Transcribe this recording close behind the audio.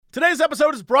Today's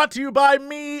episode is brought to you by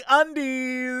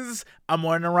MeUndies. I'm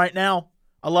wearing them right now.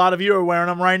 A lot of you are wearing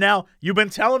them right now. You've been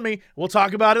telling me. We'll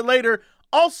talk about it later.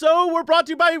 Also, we're brought to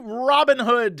you by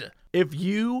Robinhood. If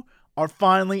you are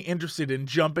finally interested in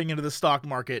jumping into the stock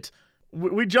market,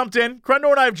 we jumped in.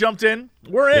 Crendor and I have jumped in.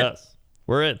 We're in. Yes,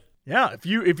 we're in. Yeah, if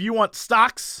you want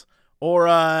stocks or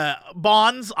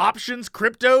bonds, options,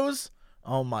 cryptos,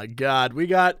 oh my God, we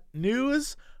got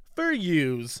news for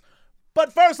yous.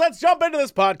 But first, let's jump into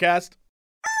this podcast.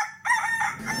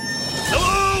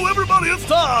 Hello, everybody. It's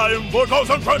time for Ghost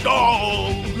and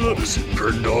Crendor. Ghost and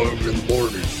Crendor in the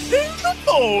morning. In the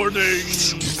morning.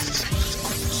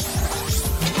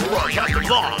 Broadcasting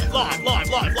live.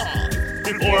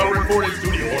 Before our recording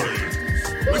studio.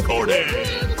 Recording.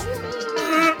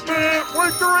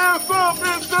 Wake your ass up.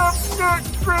 It's the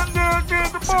Crendor in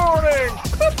the morning.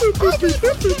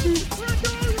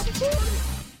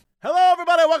 Hello,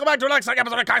 everybody. Welcome back to the next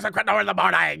episode of Ghost and Crendor in the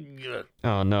morning.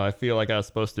 Oh no, I feel like I was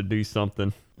supposed to do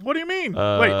something. What do you mean?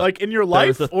 Wait, like in your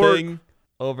life? There was a thing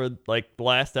over like the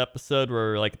last episode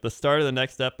where like at the start of the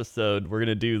next episode, we're going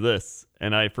to do this.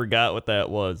 And I forgot what that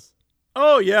was.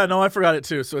 Oh, yeah. No, I forgot it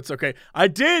too. So it's okay. I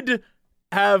did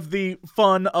have the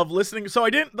fun of listening. So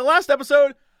the last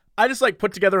episode, I just like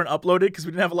put together and uploaded because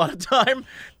we didn't have a lot of time.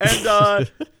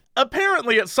 And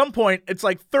apparently at some point, it's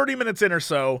like 30 minutes in or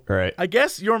so. Right. I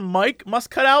guess your mic must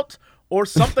cut out or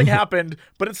something happened.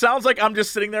 But it sounds like I'm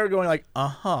just sitting there going like,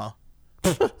 uh-huh.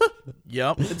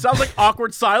 Yep. It sounds like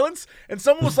awkward silence. And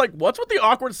someone was like, what's with the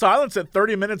awkward silence at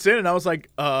 30 minutes in? And I was like,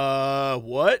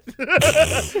 what?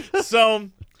 So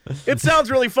it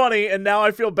sounds really funny. And now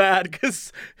I feel bad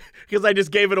because I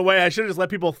just gave it away. I should have just let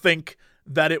people think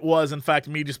that it was, in fact,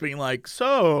 me just being like,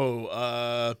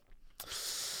 so,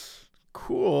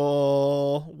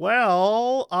 cool.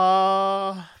 Well,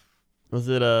 was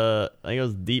it I think it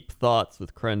was Deep Thoughts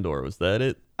with Crendor. Was that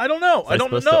it? I don't know. I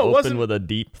don't know. It wasn't with a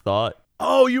deep thought.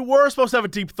 Oh, you were supposed to have a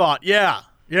deep thought. Yeah.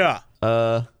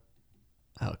 Oh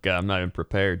God, I'm not even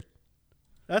prepared.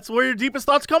 That's where your deepest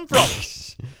thoughts come from.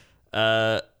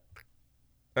 All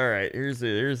right.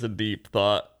 Here's a deep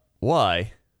thought.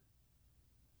 Why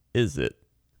is it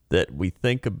that we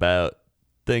think about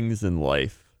things in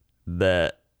life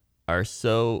that are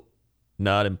so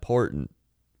not important,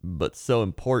 but so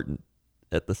important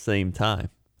at the same time?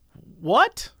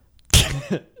 What?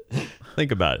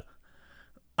 Think about it.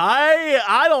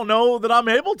 I don't know that I'm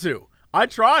able to. I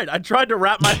tried to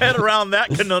wrap my head around that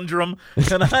conundrum,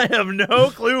 and I have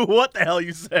no clue what the hell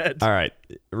you said. All right.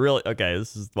 Really? Okay,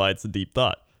 this is why it's a deep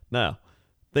thought. Now,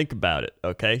 think about it,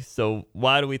 okay? So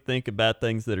why do we think about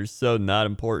things that are so not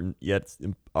important yet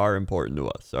are important to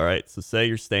us, all right? So say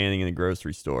you're standing in a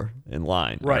grocery store in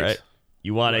line, right? All right?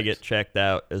 You want to get checked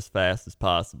out as fast as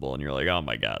possible, and you're like, oh,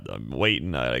 my God, I'm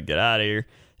waiting. I got to get out of here.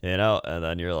 And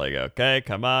then you're like, okay,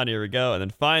 come on, here we go. And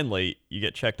then finally, you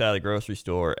get checked out of the grocery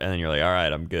store, and then you're like, all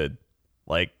right, I'm good.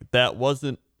 Like, that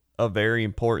wasn't a very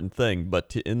important thing,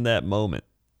 but in that moment,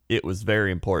 it was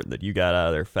very important that you got out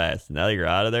of there fast. And now that you're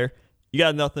out of there, you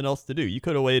got nothing else to do. You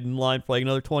could have waited in line for like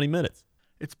another 20 minutes.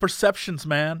 It's perceptions,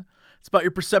 man. It's about your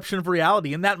perception of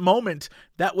reality. In that moment,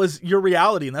 that was your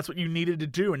reality, and that's what you needed to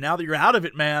do. And now that you're out of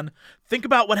it, man, think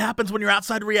about what happens when you're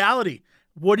outside reality.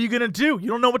 What are you going to do? You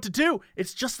don't know what to do.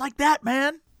 It's just like that,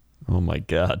 man. Oh, my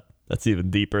God. That's even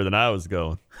deeper than I was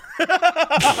going.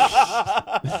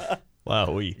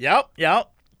 Wow. Yep.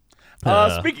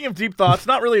 Speaking of deep thoughts,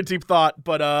 not really a deep thought,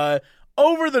 but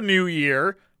over the new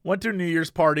year, went to a New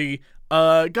Year's party,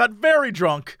 got very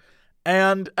drunk,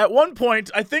 and at one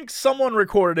point, I think someone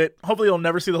recorded it. Hopefully it'll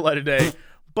never see the light of day.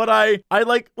 But I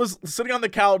was sitting on the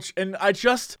couch, and I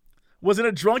just was in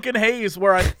a drunken haze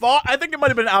where I think it might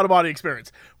have been an out-of-body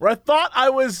experience, where I thought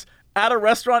I was at a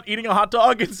restaurant eating a hot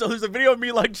dog, and so there's a video of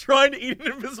me like trying to eat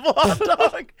an invisible hot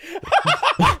dog.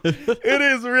 It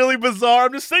is really bizarre.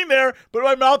 I'm just sitting there, but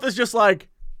my mouth is just like,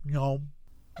 no.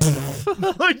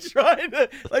 like trying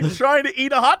to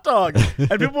eat a hot dog.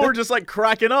 And people were just like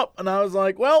cracking up, and I was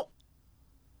like, well,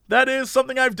 that is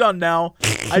something I've done now.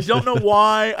 I don't know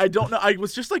why. I don't know. I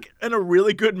was just like in a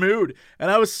really good mood,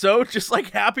 and I was so just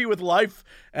like happy with life,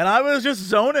 and I was just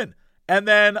zoning. And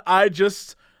then I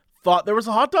just thought there was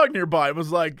a hot dog nearby. I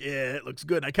was like, yeah, it looks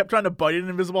good. And I kept trying to bite an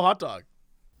invisible hot dog.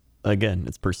 Again,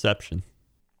 it's perception.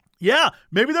 Yeah,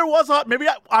 maybe there was maybe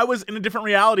I was in a different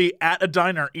reality at a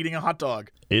diner eating a hot dog.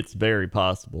 It's very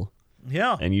possible.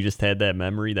 Yeah. And you just had that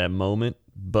memory, that moment,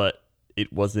 but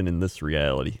it wasn't in this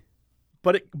reality.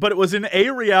 But it was in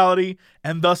a reality,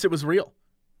 and thus it was real.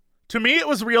 To me, it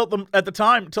was real at the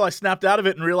time until I snapped out of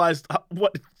it and realized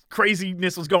what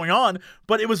craziness was going on.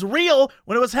 But it was real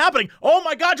when it was happening. Oh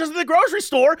my God, just in the grocery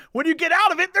store, when you get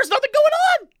out of it, there's nothing going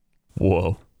on.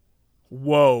 Whoa.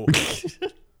 Whoa.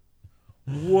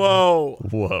 Whoa.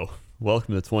 Whoa.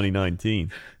 Welcome to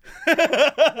 2019.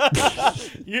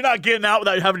 You're not getting out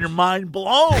without having your mind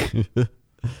blown.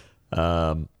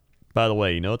 By the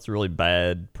way, it's a really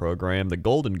bad program? The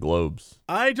Golden Globes.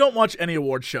 I don't watch any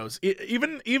award shows.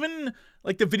 Even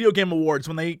like the video game awards,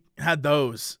 when they had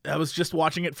those, I was just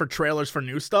watching it for trailers for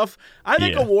new stuff. I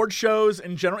think award shows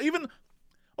in general, even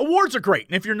awards are great.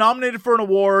 And if you're nominated for an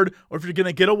award or if you're going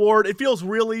to get an award, it feels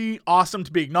really awesome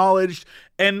to be acknowledged.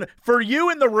 And for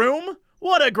you in the room,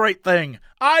 what a great thing.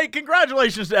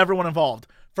 Congratulations to everyone involved.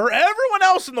 For everyone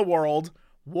else in the world,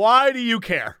 why do you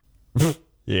care?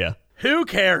 Yeah. Who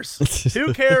cares?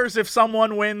 Who cares if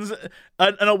someone wins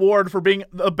an award for being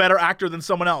a better actor than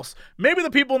someone else? Maybe the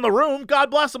people in the room,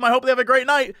 God bless them, I hope they have a great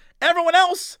night. Everyone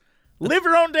else, live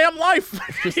your own damn life.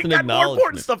 Just you an got more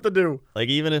important acknowledgement. stuff to do. Like,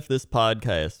 even if this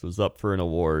podcast was up for an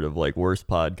award of, like, worst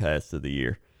podcast of the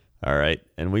year, all right,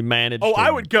 and we managed I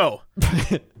would go.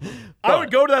 I would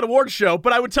go to that award show,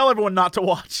 but I would tell everyone not to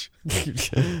watch.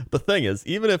 The thing is,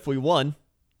 even if we won,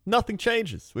 nothing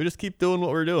changes. We just keep doing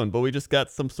what we're doing, but we just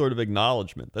got some sort of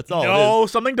acknowledgement. That's all it No,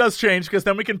 is. something does change, because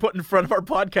then we can put in front of our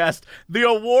podcast the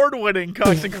award-winning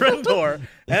Cox and Krendor.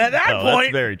 And at that Oh, that's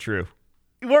point, very true.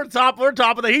 we're top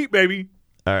of the heap, baby.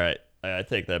 All right, I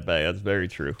take that back. That's very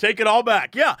true. Take it all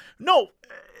back. Yeah. No,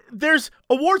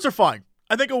 awards are fine.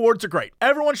 I think awards are great.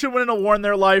 Everyone should win an award in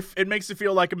their life. It makes you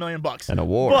feel like $1 million. An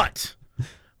award.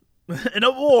 But an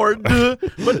award.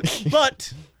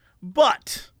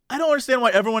 but I don't understand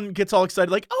why everyone gets all excited.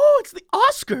 Like, oh, it's the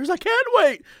Oscars. I can't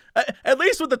wait. At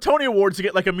least with the Tony Awards, you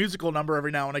get like a musical number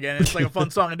every now and again. It's like a fun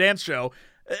song and dance show.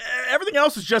 Everything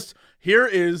else is just, here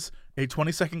is a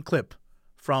 20-second clip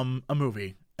from a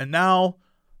movie. And now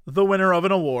the winner of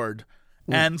an award.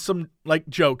 And some like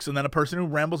jokes, and then a person who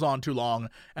rambles on too long,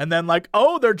 and then like,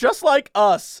 oh, they're just like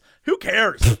us. Who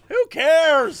cares? Who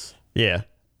cares? Yeah,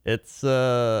 it's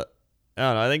I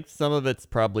don't know. I think some of it's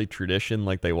probably tradition,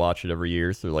 like they watch it every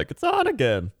year, so they're like, it's on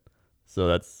again. So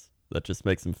that just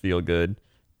makes them feel good.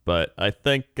 But I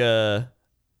think they're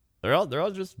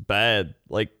all just bad.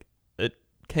 Like, it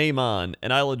came on,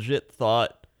 and I legit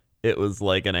thought it was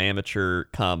like an amateur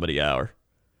comedy hour.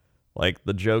 Like,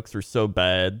 the jokes were so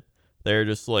bad. They're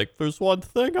just like, there's one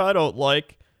thing I don't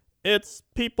like. It's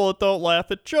people that don't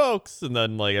laugh at jokes. And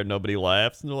then, like, nobody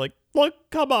laughs. And they're like, look,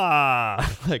 come on.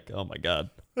 Like, oh, my God.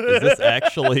 Is this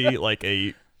actually, like,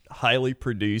 a highly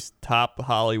produced, top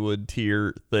Hollywood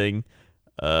tier thing?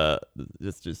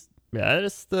 It's just, yeah, I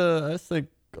just think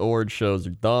award shows are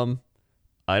dumb.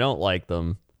 I don't like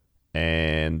them.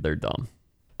 And they're dumb.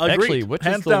 Agreed. Actually, which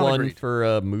Hands is the down one agreed.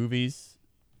 for movies?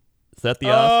 Is that the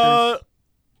Oscars?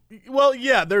 Well,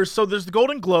 yeah. There's the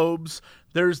Golden Globes.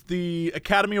 There's the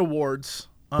Academy Awards.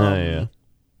 Yeah.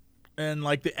 And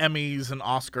like the Emmys and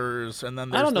Oscars, and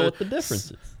then there's I don't know what the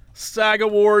difference is. SAG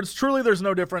Awards. Truly, there's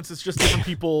no difference. It's just different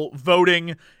people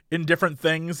voting in different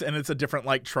things, and it's a different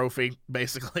like trophy,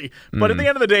 basically. But at the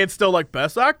end of the day, it's still like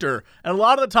Best Actor. And a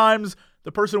lot of the times,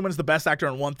 the person who wins the Best Actor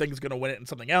in one thing is going to win it in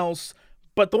something else.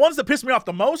 But the ones that piss me off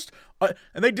the most, and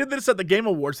they did this at the Game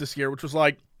Awards this year, which was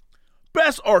like,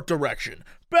 Best Art Direction,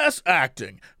 Best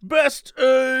Acting, Best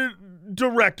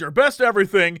Director, Best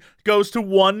Everything goes to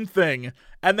one thing.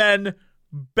 And then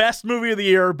Best Movie of the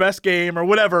Year, Best Game, or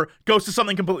whatever goes to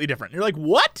something completely different. You're like,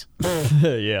 what?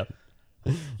 Yeah.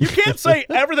 You can't say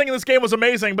everything in this game was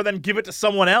amazing, but then give it to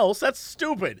someone else. That's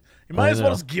stupid. You might as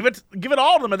well just give it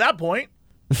all to them at that point.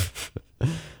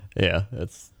 Yeah,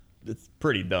 it's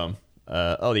pretty dumb.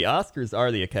 The Oscars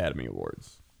are the Academy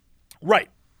Awards. Right.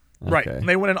 Right. Okay. And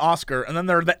they win an Oscar. And then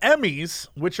there are the Emmys,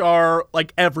 which are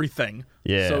like everything.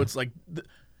 Yeah. So it's like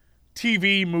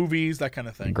TV, movies, that kind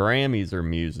of thing. Grammys are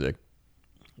music.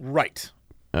 Right.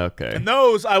 Okay. And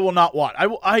those I will not watch.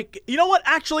 You know what?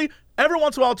 Actually, every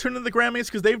once in a while I'll tune into the Grammys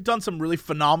because they've done some really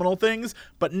phenomenal things,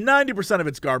 but 90% of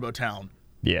it's Garbo Town.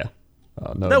 Yeah.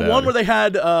 No That doubt. one where they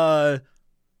had,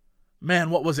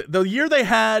 man, what was it? The year they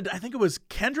had, I think it was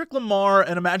Kendrick Lamar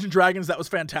and Imagine Dragons. That was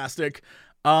fantastic.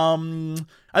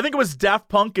 I think it was Daft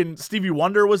Punk and Stevie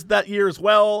Wonder was that year as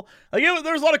well. Like,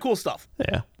 there was a lot of cool stuff.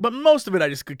 Yeah. But most of it I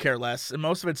just could care less, and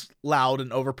most of it's loud and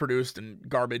overproduced and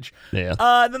garbage. Yeah.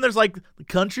 Then there's like the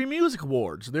Country Music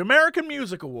Awards, the American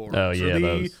Music Awards. Oh, yeah, or the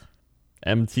those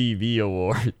MTV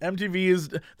Awards. MTV is.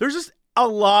 There's just a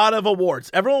lot of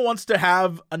awards. Everyone wants to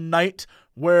have a night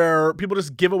where people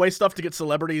just give away stuff to get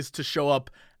celebrities to show up.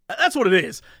 That's what it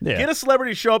is. Yeah. Get a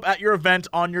celebrity to show up at your event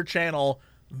on your channel,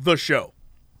 the show.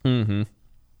 Mm-hmm.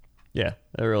 Yeah,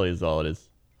 that really is all it is.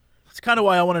 That's kind of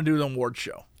why I want to do the award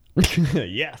show.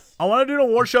 Yes. I want to do an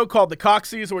award show called the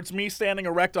Coxies, where it's me standing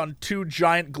erect on two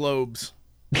giant globes.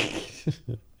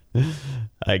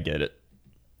 I get it.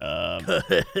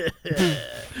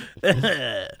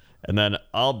 And then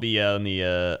I'll be at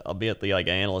the like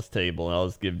analyst table, and I'll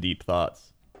just give deep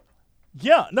thoughts.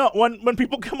 Yeah, no. When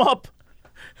people come up,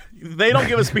 they don't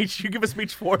give a speech. You give a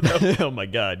speech for them. Oh my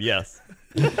God, yes.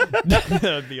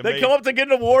 That'd be amazing. They come up to get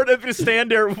an award and just stand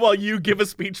there while you give a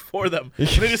speech for them. They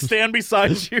just stand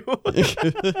beside you.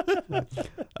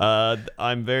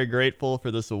 I'm very grateful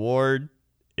for this award.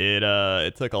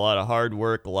 It took a lot of hard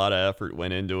work, a lot of effort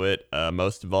went into it.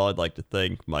 Most of all, I'd like to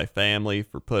thank my family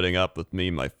for putting up with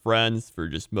me, my friends for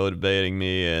just motivating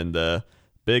me, and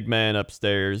big man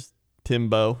upstairs,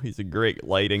 Timbo. He's a great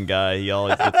lighting guy. He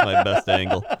always gets my best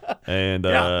angle. And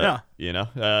I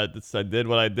did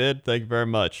what I did. Thank you very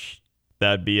much.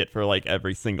 That'd be it for like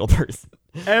every single person.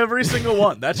 Every single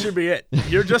one. That should be it.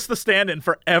 You're just the stand-in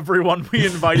for everyone we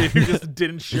invited who just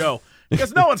didn't show.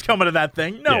 Because no one's coming to that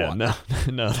thing. No one. No,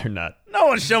 they're not. No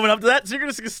one's showing up to that, so you're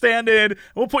just going to stand in, and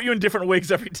we'll put you in different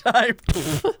wigs every time.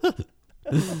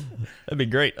 That'd be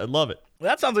great. I'd love it.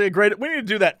 That sounds like a great... We need to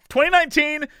do that.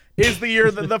 2019 is the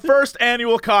year, the first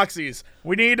annual Coxies.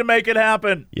 We need to make it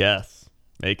happen. Yes.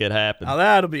 Make it happen. Now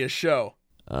that'll be a show.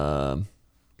 So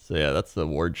yeah, that's the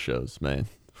award shows, man.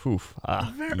 Oof.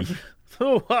 I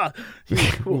don't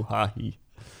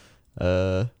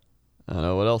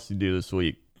know what else you do this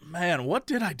week. Man, what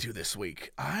did I do this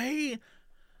week? I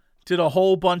did a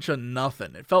whole bunch of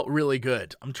nothing. It felt really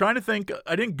good. I'm trying to think.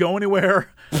 I didn't go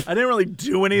anywhere. I didn't really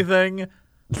do anything.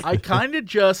 I kind of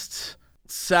just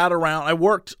sat around. I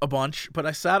worked a bunch, but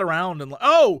I sat around and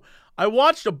I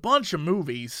watched a bunch of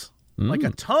movies, like a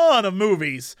ton of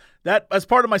movies. That as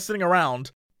part of my sitting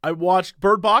around. I watched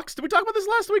Bird Box. Did we talk about this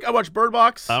last week? I watched Bird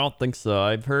Box. I don't think so.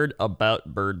 I've heard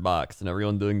about Bird Box and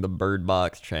everyone doing the Bird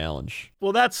Box challenge.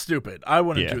 Well, that's stupid. I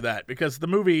wouldn't do that because the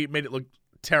movie made it look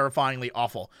terrifyingly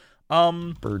awful.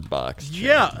 Bird Box challenge.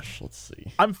 Yeah. Let's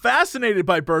see. I'm fascinated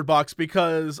by Bird Box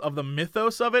because of the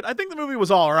mythos of it. I think the movie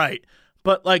was all right,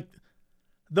 but like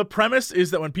the premise is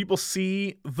that when people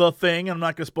see the thing, and I'm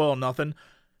not going to spoil nothing,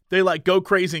 they like go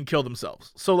crazy and kill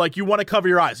themselves. So like you want to cover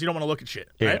your eyes. You don't want to look at shit,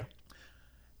 right?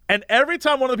 And every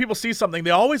time one of the people sees something, they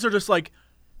always are just like,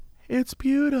 it's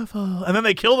beautiful. And then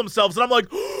they kill themselves. And I'm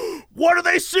like, what are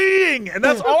they seeing? And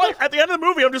that's all at the end of the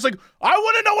movie, I'm just like, I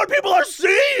want to know what people are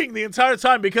seeing the entire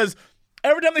time. Because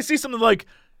every time they see something like,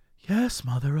 yes,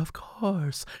 mother, of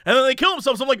course. And then they kill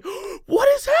themselves. I'm like, what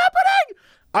is happening?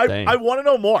 I want to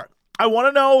know more. I want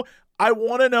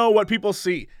to know what people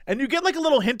see. And you get like a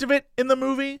little hint of it in the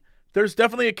movie. There's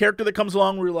definitely a character that comes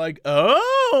along where you're like,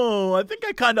 oh, I think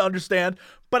I kind of understand,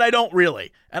 but I don't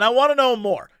really. And I want to know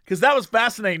more because that was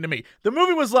fascinating to me. The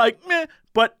movie was like, meh,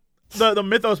 but the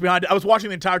mythos behind it, I was watching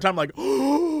the entire time like,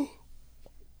 oh,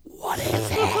 what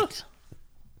is it?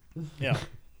 Yeah.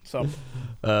 So.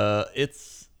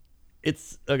 It's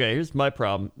okay, here's my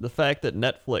problem. The fact that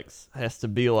Netflix has to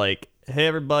be like, hey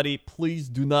everybody, please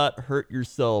do not hurt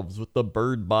yourselves with the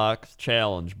Bird Box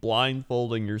challenge.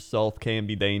 Blindfolding yourself can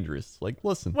be dangerous. Like,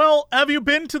 listen. Well, have you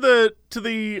been to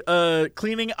the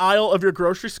cleaning aisle of your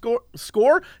grocery store?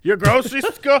 Your grocery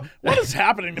store? What is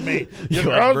happening to me? Your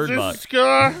grocery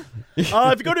store?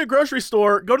 If you go to a grocery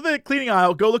store, go to the cleaning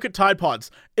aisle, go look at Tide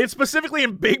Pods. It specifically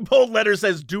in big bold letters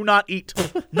says do not eat,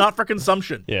 not for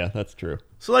consumption. Yeah, that's true.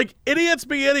 So like idiots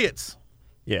be idiots.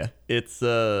 Yeah, it's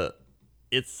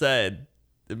sad.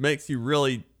 It makes you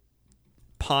really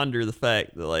ponder the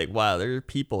fact that, like, wow, there are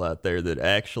people out there that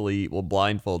actually will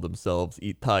blindfold themselves,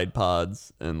 eat Tide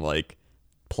Pods, and, like,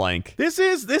 plank. This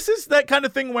is that kind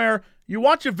of thing where you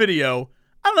watch a video,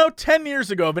 I don't know, 10 years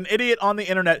ago of an idiot on the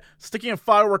internet sticking a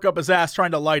firework up his ass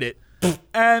trying to light it,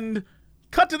 and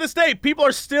cut to this day, people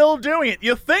are still doing it.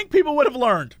 You think people would have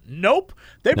learned. Nope.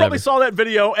 They probably saw that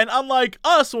video, and unlike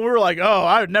us, when we were like, oh,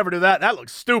 I would never do that, that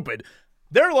looks stupid,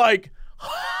 they're like,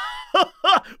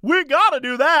 we gotta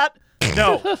do that.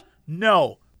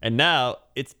 No. And now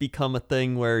it's become a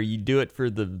thing where you do it for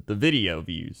the video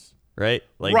views, right?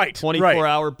 Like, right,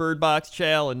 24-hour Bird Box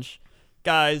challenge.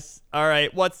 Guys, all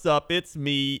right, what's up? It's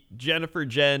me, Jennifer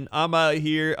Jen. I'm out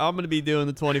here. I'm going to be doing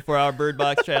the 24-hour Bird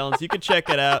Box challenge. You can check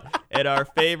it out at our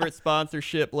favorite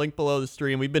sponsorship, link below the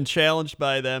stream. We've been challenged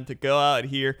by them to go out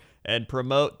here and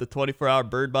promote the 24-hour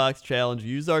Bird Box challenge.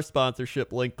 Use our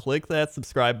sponsorship link. Click that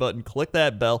subscribe button. Click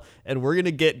that bell. And we're going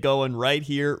to get going right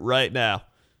here, right now.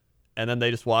 And then they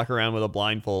just walk around with a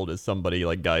blindfold as somebody,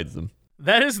 like, guides them.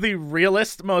 That is the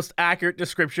realest, most accurate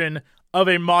description of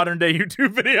a modern-day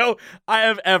YouTube video I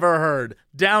have ever heard.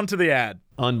 Down to the ad.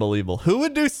 Unbelievable. Who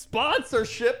would do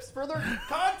sponsorships for their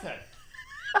content?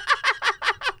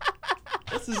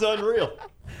 This is unreal.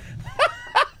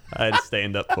 I had to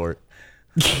stand up for it.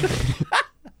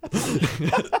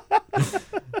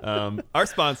 Our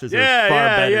sponsors are far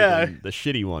better than the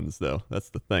shitty ones, though. That's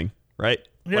the thing, right?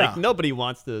 Yeah. Like, nobody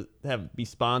wants to be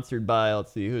sponsored by,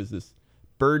 let's see, who's this?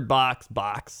 Bird Box,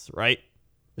 right?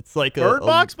 It's like Bird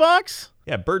Box?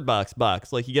 Yeah, Bird Box.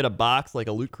 Like, you get a box, like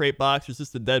a Loot Crate box, there's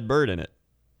just a dead bird in it.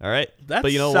 All right? That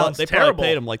but you know sounds what? They terrible. probably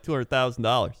paid him like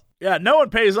 $200,000. Yeah, no one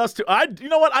pays us to. You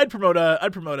know what? I'd promote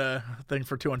a thing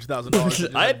for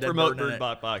 $200,000. I'd promote Bird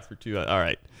Box for $200,000. All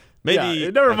right. Maybe. Yeah,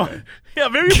 never mind. Yeah,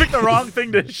 maybe you picked the wrong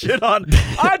thing to shit on.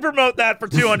 I'd promote that for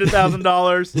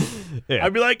 $200,000. Yeah.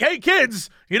 I'd be like, hey, kids,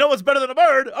 you know what's better than a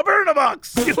bird? A bird in a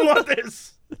box. You want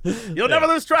this? You'll never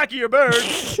lose track of your bird.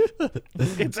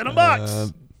 It's in a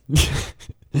box.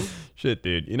 Shit,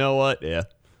 dude. You know what? Yeah.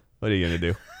 What are you going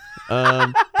to do?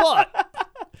 But.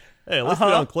 Hey, let's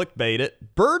get on clickbait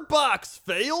it. Bird Box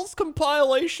fails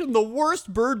compilation. The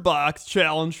worst Bird Box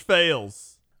challenge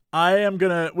fails. We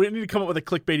need to come up with a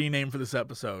clickbaity name for this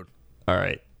episode. All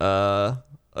right.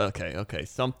 Okay.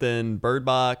 Something Bird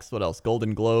Box. What else?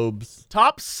 Golden Globes.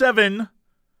 Top 7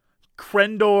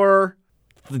 Crendor.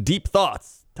 The Deep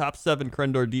Thoughts. Top 7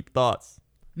 Crendor Deep Thoughts.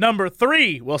 Number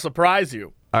 3 will surprise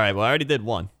you. All right. Well, I already did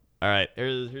one. All right.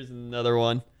 Here's another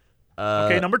one.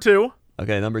 Okay, number 2.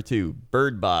 Okay, number 2.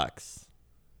 Bird Box.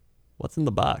 What's in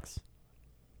the box?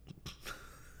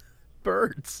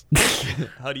 Birds.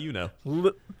 How do you know?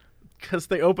 Because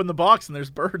they open the box and there's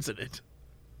birds in it.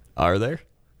 Are there?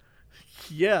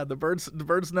 Yeah, the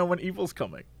birds know when evil's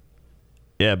coming.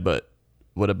 Yeah, but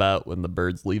what about when the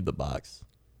birds leave the box?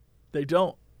 They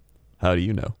don't. How do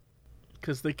you know?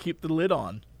 Because they keep the lid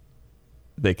on.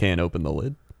 They can't open the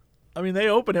lid? I mean, they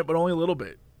open it, but only a little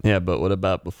bit. Yeah, but what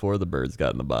about before the birds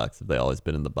got in the box? Have they always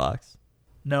been in the box?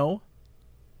 No.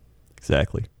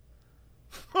 Exactly.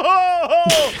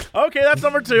 Oh, okay, that's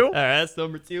number 2. All right, that's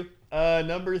number 2.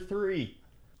 Number 3.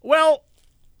 Well,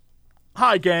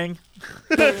 hi, gang.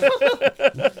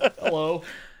 Hello.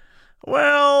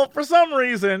 Well, for some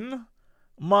reason,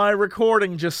 my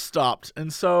recording just stopped.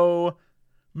 And so,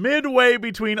 midway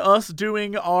between us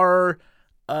doing our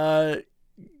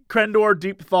Crendor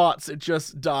Deep Thoughts, it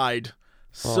just died.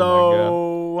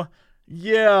 So,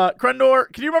 yeah.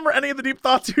 Crendor, can you remember any of the deep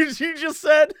thoughts you just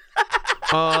said?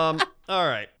 All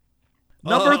right.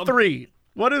 Number 3.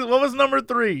 What was number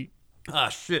 3? Ah,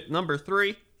 shit. Number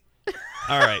 3.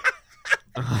 All right.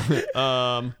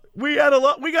 We had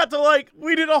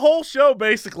we did a whole show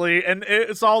basically, and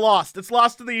it's all lost. It's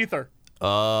lost to the ether.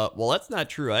 Well, that's not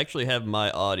true. I actually have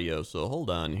my audio, so hold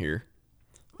on here.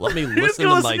 Let me You're listen just to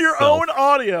gonna myself. listen to your own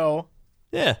audio.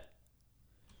 Yeah.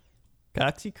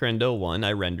 Coxie Crendo 1,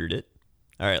 I rendered it.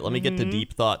 All right, let me get to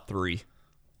Deep Thought 3.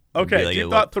 Okay, Deep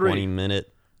Thought 3.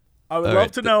 20-minute. I would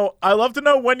love to know. I love to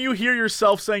know when you hear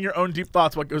yourself saying your own deep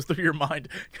thoughts, what goes through your mind,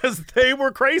 because they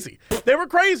were crazy. They were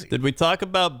crazy. Did we talk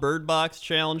about Bird Box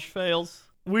challenge fails?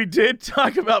 We did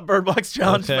talk about Bird Box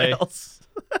challenge fails.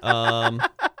 Oh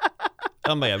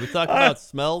my god, we talked about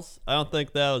smells. I don't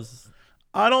think that was.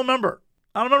 I don't remember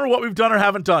what we've done or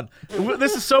haven't done.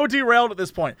 This is so derailed at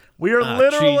this point. We are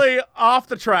literally off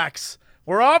the tracks.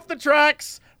 We're off the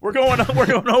tracks. We're going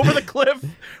over the cliff.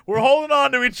 We're holding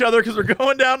on to each other because we're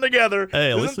going down together.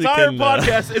 Hey, this entire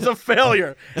podcast is a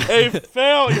failure. A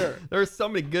failure. There are so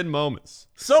many good moments.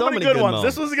 So many good ones.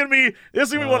 Moments. This is gonna be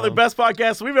one of the best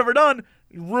podcasts we've ever done.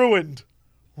 Ruined.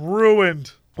 Well,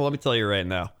 let me tell you right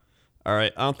now. All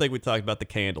right, I don't think we talked about the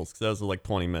candles because those were like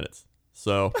 20 minutes.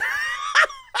 So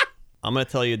I'm gonna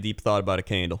tell you a deep thought about a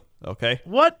candle. Okay.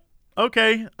 What?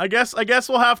 Okay, I guess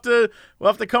we'll have to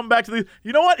come back to the.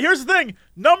 You know what? Here's the thing.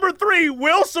 Number 3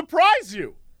 will surprise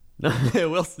you.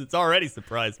 It's already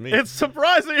surprised me. It's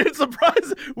surprising.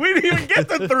 We didn't even get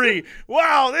to 3.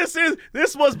 Wow,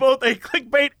 this was both a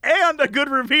clickbait and a good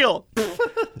reveal.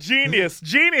 Genius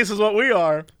is what we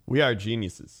are. We are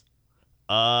geniuses.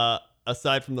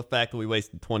 Aside from the fact that we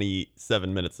wasted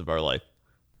 27 minutes of our life.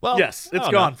 Well, yes, it's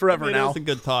gone forever now. It was a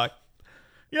good talk.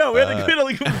 Yeah, we had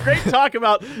a great talk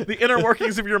about the inner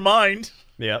workings of your mind.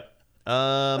 Yep.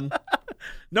 No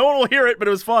one will hear it, but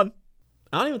it was fun.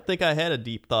 I don't even think I had a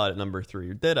deep thought at number 3,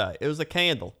 or did I? It was a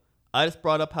candle. I just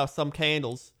brought up how some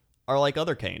candles are like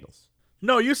other candles.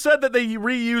 No, you said that they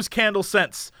reuse candle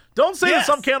scents. Don't say that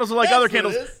some candles are like other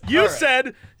candles. You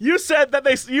said that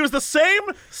they use the same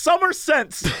summer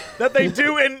scents that they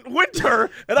do in winter,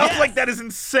 and I was like, that is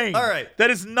insane. All right.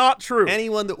 That is not true.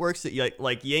 Anyone that works at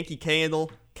like Yankee Candle,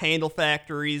 Candle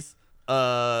Factories,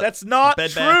 that's not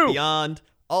Bed true. Bath Beyond,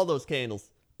 all those candles.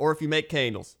 Or if you make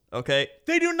candles, okay?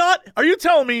 They do not. Are you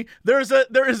telling me there is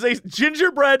a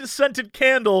gingerbread scented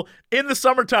candle in the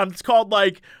summertime that's called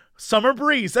like Summer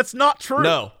Breeze? That's not true.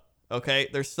 No. Okay,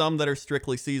 there's some that are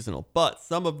strictly seasonal, but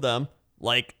some of them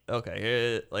Like,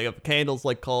 okay, like a candle's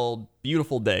like called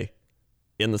Beautiful Day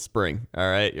in the spring. All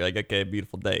right, you're like, okay,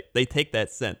 beautiful day. They take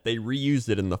that scent, they reuse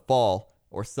it in the fall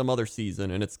or some other season,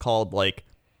 and it's called like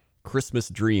Christmas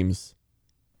Dreams.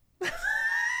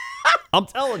 I'm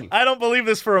telling you. I don't believe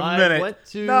this for a minute.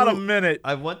 Not a minute.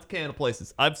 I went to candle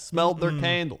places. I've smelled their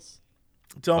candles.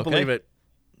 Don't believe it.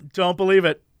 Don't believe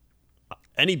it.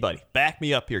 Anybody, back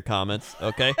me up here, comments,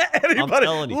 okay? Anybody, I'm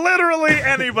telling you. literally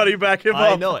anybody back him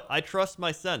up. I know it. I trust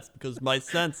my sense because my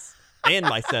sense and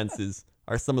my senses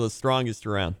are some of the strongest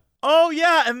around. Oh,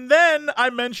 yeah, and then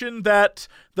I mentioned that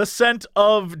the scent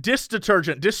of dish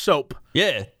detergent, dish soap,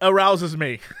 arouses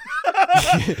me.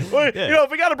 Well, Yeah. You know, if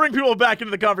we got to bring people back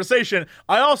into the conversation,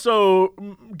 I also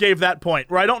gave that point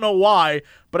where I don't know why,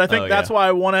 but I think that's why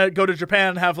I want to go to Japan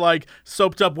and have, like,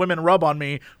 soaped up women rub on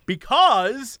me,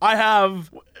 because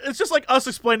it's just like us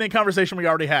explaining a conversation we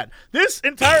already had. This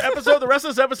entire episode, the rest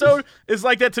of this episode, is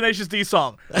like that Tenacious D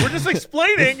song. We're just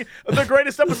explaining the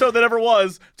greatest episode that ever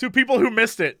was to people who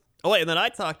missed it. Oh, wait, and then I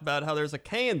talked about how there's a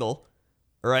candle,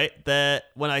 right, that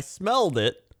when I smelled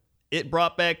it, it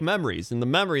brought back memories. And the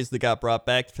memories that got brought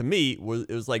back to me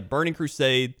was like Burning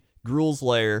Crusade, Gruel's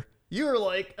Lair. You were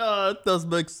like, it doesn't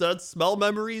make sense. Smell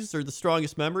memories are the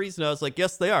strongest memories. And I was like,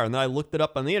 yes, they are. And then I looked it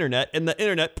up on the internet, and the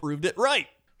internet proved it right.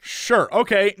 Sure.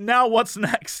 Okay, now what's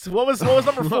next? What was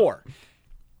number 4?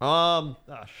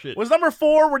 Shit. Was number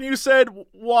 4 when you said,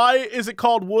 why is it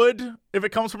called wood if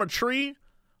it comes from a tree?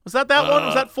 Was that one?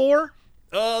 Was that 4?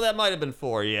 Oh, that might have been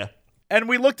 4, yeah. And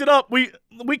we looked it up.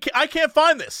 I can't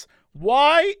find this.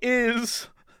 Why is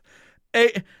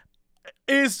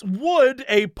wood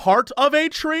a part of a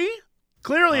tree?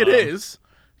 Clearly it is,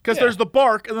 because there's the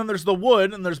bark and then there's the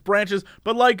wood and there's branches.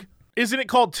 But like, isn't it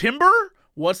called timber?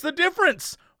 What's the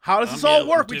difference? How does this all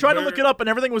work? We tried to look it up and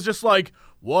everything was just like,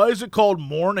 why is it called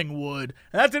morning wood?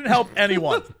 And that didn't help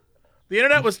anyone. The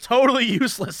internet was totally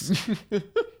useless.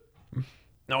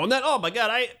 No, and then, oh my God,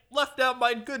 I left out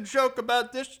my good joke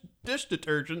about dish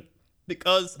detergent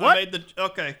because What? I made the,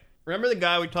 okay. Remember the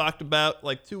guy we talked about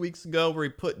like 2 weeks ago where he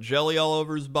put jelly all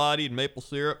over his body and maple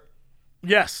syrup?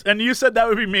 Yes, and you said that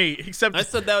would be me, except I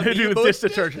said that would be do you, with but dish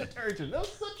with detergent. That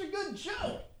was such a good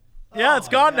joke. Yeah, Oh it's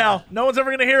my gone God. now. No one's ever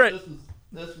going to hear it.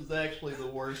 This was actually the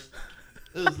worst.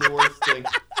 This is the worst thing.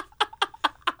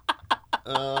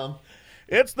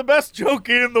 It's the best joke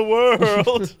in the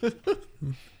world.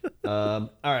 All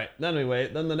right.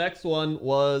 Anyway, then the next one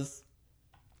was,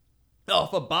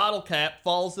 if a bottle cap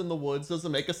falls in the woods, does it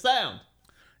make a sound?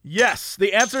 Yes,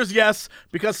 the answer is yes,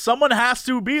 because someone has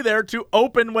to be there to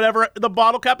open whatever the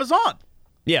bottle cap is on.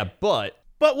 Yeah, but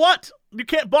But what? You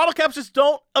can't. Bottle caps just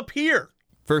don't appear.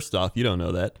 first off, you don't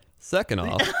know that. Second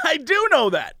off, I do know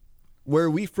that. where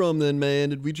are we from then, man?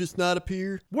 Did we just not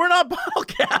appear? We're not bottle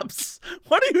caps.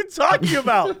 What are you talking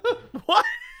about? What?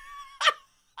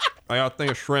 I got a thing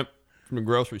of shrimp from the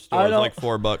grocery store. I It was don't- like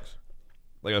 $4.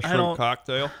 Like a don't- shrimp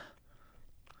cocktail.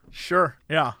 Sure.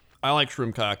 Yeah. I like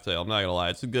shrimp cocktail. I'm not gonna lie.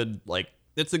 It's a good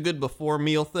it's a good before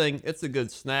meal thing. It's a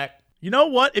good snack. You know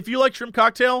what? If you like shrimp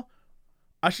cocktail,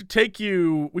 I should take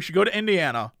you. We should go to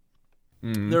Indiana.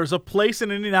 There's a place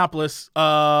in Indianapolis.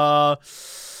 What?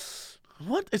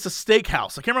 It's a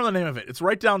steakhouse. I can't remember the name of it. It's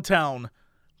right downtown,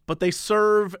 but they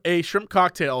serve a shrimp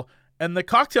cocktail, and the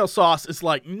cocktail sauce is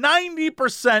like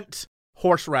 90%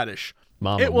 horseradish.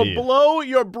 Mamma It will mia. blow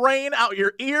your brain out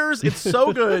your ears. It's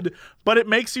so good, but it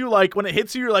makes you like, when it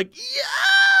hits you, you're like,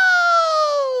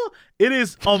 yo! It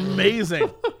is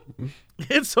amazing.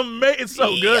 It's so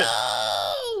good.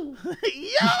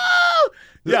 Yo!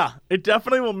 Yeah, it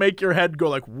definitely will make your head go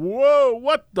like, whoa,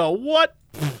 what the what?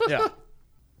 Yeah.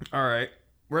 All right.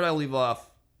 Where'd I leave off?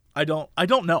 I don't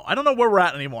know. I don't know where we're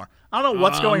at anymore. I don't know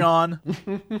what's going on.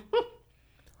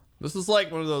 This is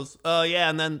like one of those.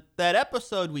 Yeah, and then that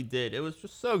episode we did, it was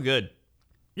just so good.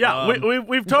 Yeah,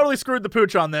 we've totally screwed the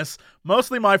pooch on this.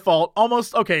 Mostly my fault.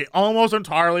 Almost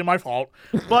entirely my fault.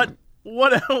 But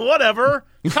whatever.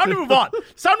 It's time to move on.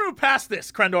 It's time to move past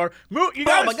this, Krendor. You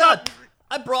gotta Oh my stop. God!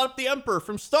 I brought up the Emperor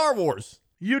from Star Wars.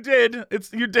 You did.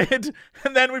 You did.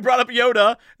 And then we brought up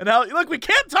Yoda. And how, look, we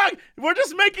can't talk. We're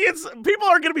just making it. People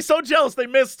are going to be so jealous they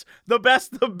missed the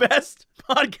best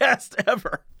podcast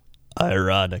ever.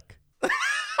 Ironic.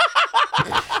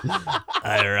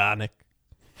 Ironic.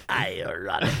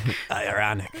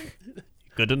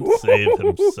 Couldn't save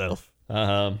himself.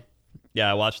 Yeah,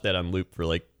 I watched that on loop for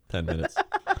like 10 minutes.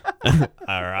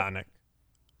 Ironic.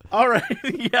 All right.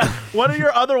 Yeah. What are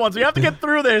your other ones? We have to get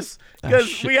through this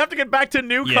because we have to get back to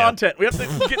new content. We have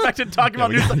to get back to talking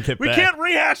about new stuff. We can't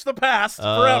rehash the past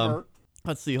forever.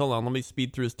 Let's see. Hold on. Let me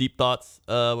speed through his deep thoughts.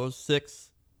 What was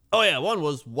 6? Oh, yeah. One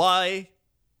was, why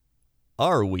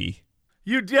are we?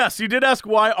 You did ask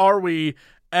why are we,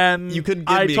 and You couldn't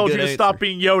give I me a told you good to stop answer.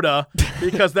 being Yoda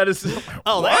because that is.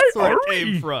 Oh, why that's where are it came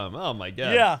we? from. Oh my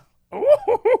god. Yeah.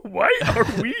 Why are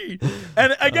we?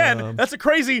 And again, that's a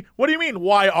crazy. What do you mean?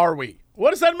 Why are we?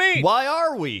 What does that mean? Why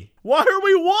are we? Why are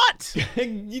we what?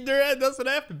 There doesn't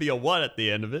have to be a what at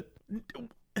the end of it.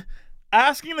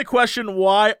 Asking the question,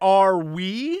 why are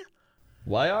we?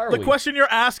 Why are The question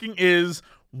you're asking is,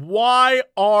 why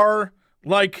are,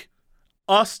 like,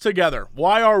 us together?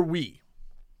 Why are we?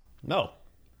 No.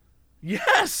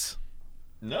 Yes.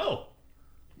 No.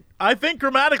 I think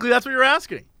grammatically that's what you're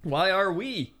asking. Why are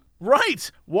we?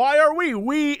 Right. Why are we?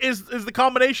 We is the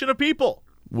combination of people.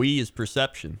 We is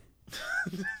perception.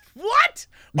 What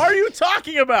are you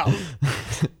talking about?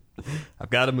 I've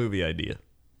got a movie idea.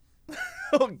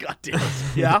 Oh, God damn it.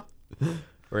 Yeah. We're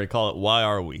going to call it Why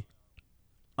Are We?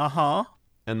 Uh-huh.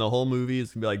 And the whole movie is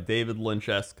going to be like David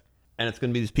Lynch-esque. And it's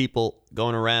going to be these people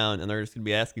going around, and they're just going to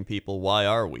be asking people, why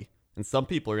are we? And some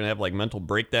people are going to have, like, mental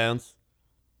breakdowns.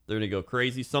 They're going to go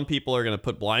crazy. Some people are going to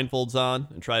put blindfolds on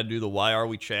and try to do the Why Are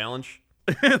We challenge.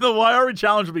 The Why Are We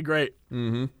challenge would be great.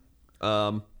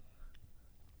 I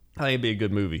think it'd be a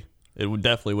good movie. It would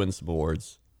definitely win some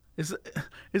awards. Is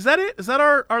that it? Is that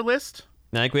our list?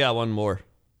 I think we got one more.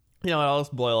 You know, I'll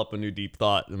just boil up a new deep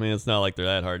thought. I mean, it's not like they're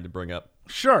that hard to bring up.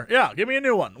 Sure. Yeah. Give me a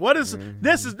new one. What is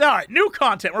this? Is all right. New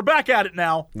content. We're back at it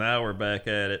now. Now we're back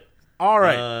at it. All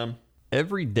right.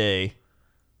 Every day.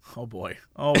 Oh boy.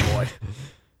 Oh boy.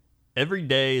 Every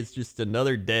day is just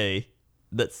another day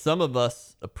that some of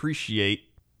us appreciate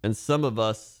and some of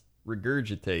us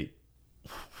regurgitate.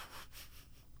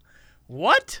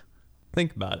 What?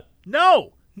 Think about it.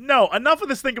 No. Enough of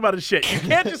this think about it shit. You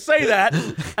can't just say that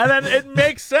and then it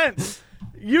makes sense.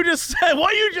 You just said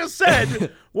what you just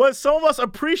said was some of us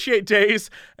appreciate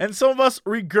days and some of us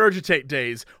regurgitate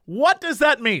days. What does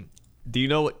that mean? Do you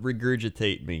know what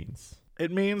regurgitate means?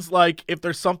 It means like if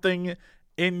there's something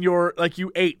in your, like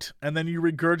you ate and then you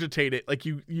regurgitate it, like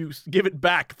you give it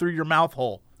back through your mouth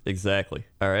hole. Exactly.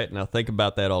 All right, now think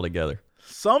about that all together.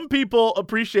 Some people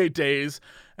appreciate days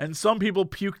and some people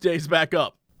puke days back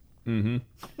up. Mm-hmm.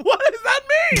 What does that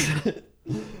mean?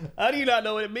 How do you not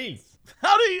know what it means?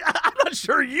 I'm not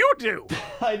sure you do.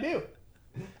 I do.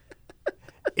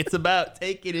 It's about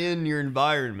taking in your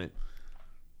environment,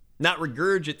 not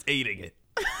regurgitating it.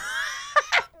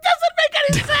 Doesn't make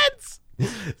any sense.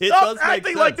 It Stop does make acting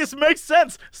sense. like this makes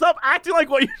sense. Stop acting like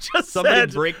what you just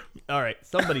said. All right,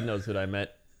 somebody knows what I meant.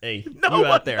 Hey, No you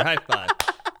one out there, high five.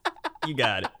 You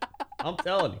got it. I'm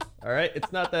telling you. All right,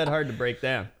 it's not that hard to break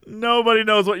down. Nobody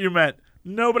knows what you meant.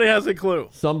 Nobody has a clue.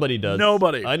 Somebody does.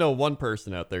 Nobody. I know one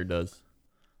person out there does.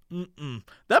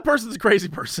 That person's a crazy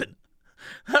person.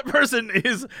 That person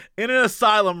is in an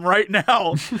asylum right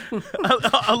now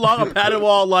along a padded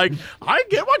wall like, I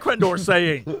get what Crendor's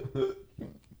saying.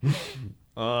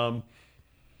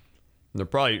 They're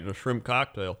probably eating a shrimp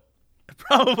cocktail.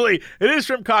 Probably. It is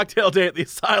shrimp cocktail day at the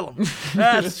asylum.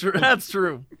 That's true. That's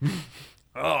true.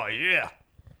 Oh, yeah.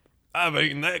 I haven't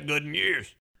eaten that good in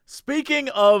years. Speaking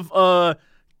of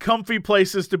comfy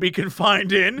places to be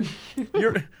confined in,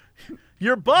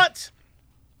 your butt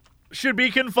should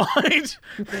be confined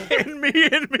in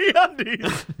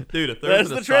MeUndies. Dude, if That's there's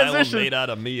an the asylum transition. made out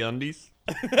of MeUndies,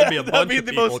 there'd be a bunch be of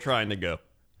the people most- trying to go.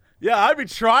 Yeah, I'd be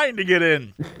trying to get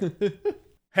in.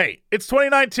 Hey, it's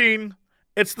 2019.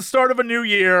 It's the start of a new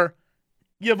year.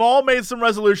 You've all made some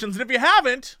resolutions, and if you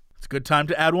haven't, it's a good time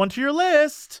to add one to your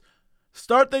list.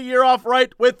 Start the year off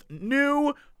right with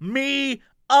new MeUndies.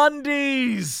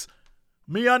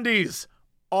 MeUndies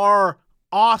are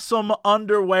awesome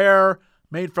underwear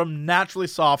made from naturally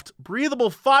soft, breathable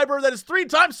fiber that is 3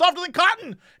 times softer than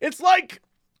cotton. It's like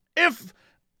if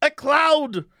a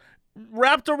cloud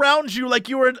wrapped around you like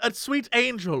you were a sweet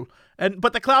angel,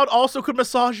 but the cloud also could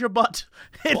massage your butt.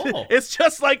 Oh. It's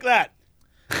just like that.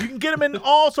 You can get them in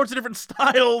all sorts of different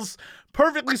styles,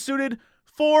 perfectly suited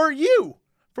for you.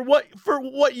 For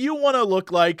what you want to look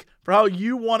like, for how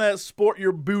you want to sport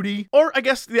your booty, or I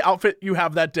guess the outfit you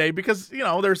have that day, because, you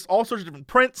know, there's all sorts of different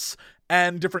prints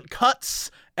and different cuts,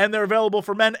 and they're available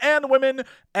for men and women,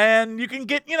 and you can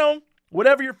get, you know,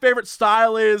 whatever your favorite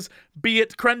style is, be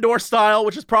it Crendor style,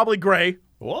 which is probably gray.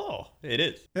 Whoa, it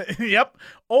is. Yep.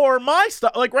 Or my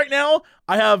style, like right now,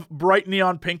 I have bright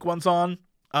neon pink ones on.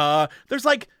 There's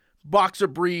like boxer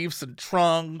briefs and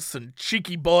trunks and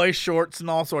cheeky boy shorts and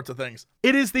all sorts of things.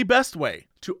 It is the best way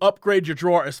to upgrade your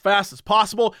drawer as fast as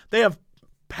possible. They have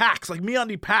packs, like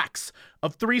MeUndies packs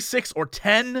of 3, 6, or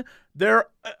 10. There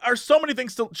are so many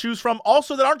things to choose from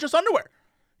also that aren't just underwear.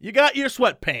 You got your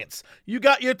sweatpants, you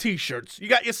got your t-shirts, you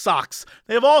got your socks.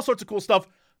 They have all sorts of cool stuff.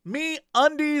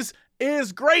 MeUndies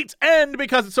is great. And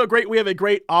because it's so great, we have a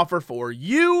great offer for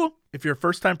you. If you're a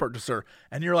first-time purchaser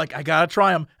and you're like, I gotta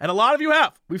try them, and a lot of you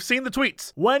have. We've seen the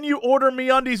tweets. When you order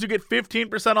MeUndies, you get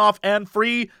 15% off and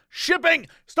free shipping.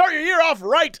 Start your year off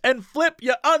right and flip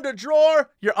your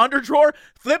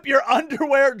flip your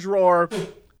underwear drawer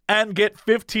and get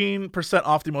 15%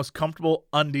 off the most comfortable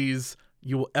undies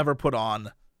you will ever put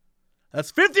on.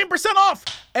 That's 15% off.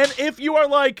 And if you are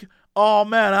like, oh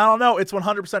man, I don't know, it's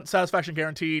 100% satisfaction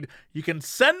guaranteed, you can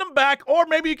send them back, or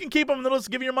maybe you can keep them and they'll just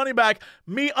give you your money back.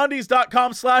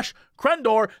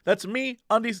 MeUndies.com/Crendor. That's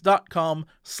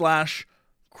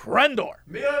MeUndies.com/Crendor.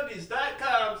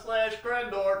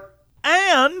 MeUndies.com/Crendor.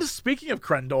 And speaking of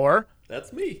Crendor,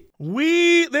 That's me.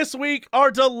 we this week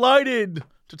are delighted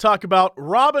to talk about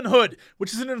Robinhood,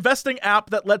 which is an investing app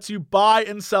that lets you buy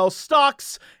and sell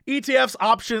stocks, ETFs,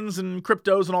 options, and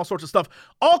cryptos and all sorts of stuff,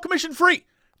 all commission-free.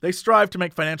 They strive to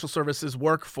make financial services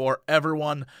work for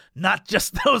everyone, not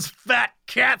just those fat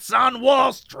cats on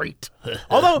Wall Street.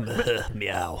 Although,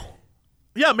 Meow.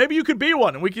 yeah, maybe you could be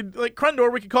one, and we could, like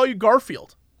Crendor, we could call you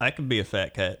Garfield. I could be a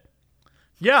fat cat.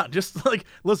 Yeah, just like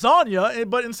lasagna,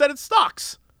 but instead it's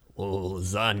stocks. Oh,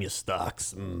 lasagna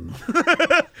stocks.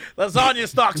 Lasagna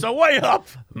stocks are way up.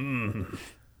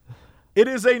 It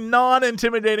is a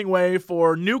non-intimidating way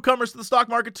for newcomers to the stock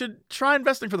market to try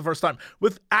investing for the first time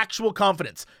with actual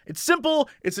confidence. It's simple,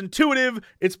 it's intuitive,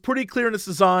 it's pretty clear in its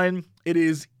design, it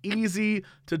is easy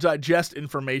to digest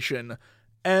information,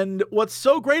 and what's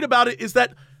so great about it is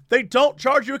that they don't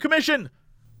charge you a commission.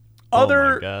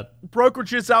 Other God.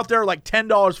 brokerages out there are like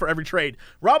 $10 for every trade.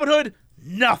 Robinhood,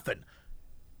 nothing.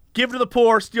 Give to the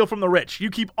poor, steal from the rich. You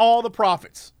keep all the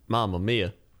profits. Mamma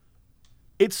mia.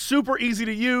 It's super easy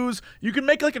to use. You can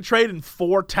make like a trade in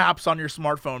 4 taps on your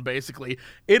smartphone, basically.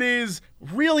 It is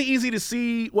really easy to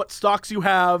see what stocks you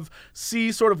have,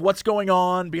 see sort of what's going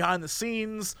on behind the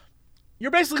scenes.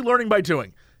 You're basically learning by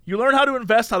doing. You learn how to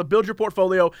invest, how to build your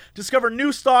portfolio, discover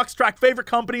new stocks, track favorite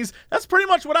companies. That's pretty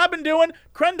much what I've been doing.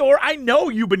 Crendor, I know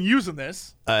you've been using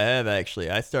this. I have,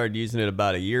 actually. I started using it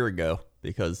about a year ago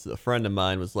because a friend of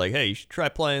mine was like, hey, you should try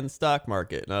playing the stock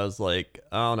market. And I was like,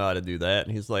 I don't know how to do that.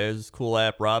 And he's like, there's this cool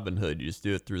app, Robinhood. You just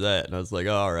do it through that. And I was like,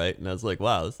 oh, all right. And I was like,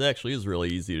 wow, this actually is really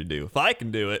easy to do. If I can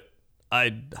do it,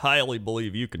 I highly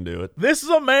believe you can do it. This is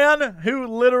a man who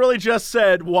literally just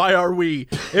said, why are we?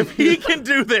 If he can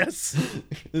do this,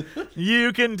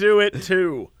 you can do it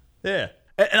too. Yeah.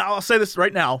 And I'll say this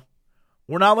right now.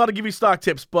 We're not allowed to give you stock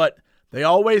tips, but they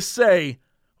always say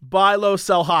buy low,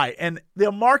 sell high. And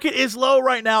the market is low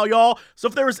right now, y'all. So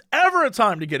if there was ever a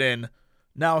time to get in,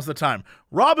 now is the time.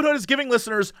 Robinhood is giving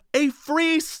listeners a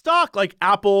free stock like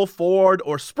Apple, Ford,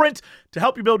 or Sprint to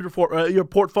help you build your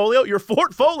portfolio. Your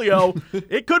portfolio,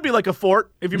 it could be like a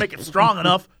fort if you make it strong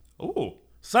enough. Ooh.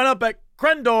 Sign up at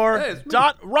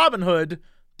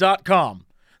Crendor.robinhood.com.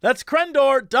 That's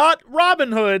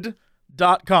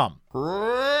Crendor.robinhood.com.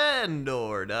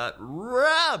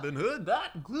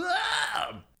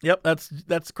 Crendor.robinhood.com. Yep,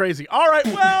 that's crazy. All right,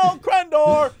 well,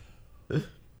 Crendor,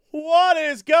 what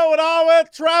is going on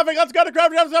with traffic? Let's go to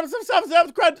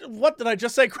Crendor. What did I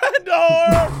just say?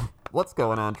 Crendor! What's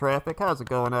going on, traffic? How's it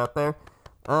going out there?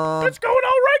 It's going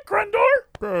all right, Crendor.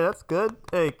 Hey, that's good.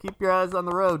 Hey, keep your eyes on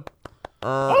the road.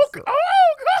 Oh, God!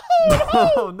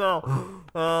 Oh, no.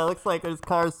 Looks like there's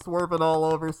cars swerving all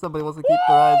over. Somebody wants to keep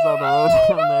their eyes on the road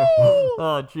down there.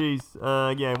 Oh, jeez.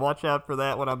 Yeah, watch out for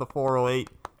that one on the 408.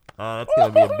 That's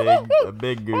going to be a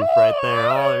big goof right there.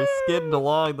 Oh, they're skidding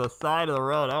along the side of the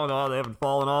road. I don't know how they haven't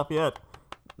fallen off yet.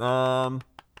 You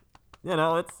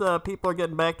know, it's people are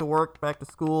getting back to work, back to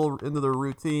school, into their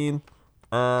routine.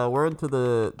 We're into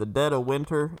the dead of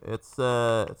winter. It's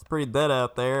pretty dead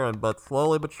out there, but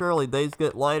slowly but surely, days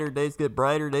get lighter, days get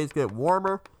brighter, days get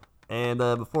warmer, and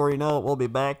before you know it, we'll be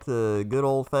back to good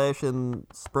old-fashioned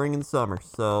spring and summer.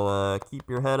 So keep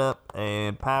your head up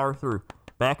and power through.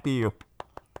 Back to you.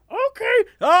 Okay.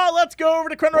 Let's go over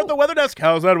to Crendor at the weather desk.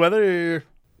 How's that weather?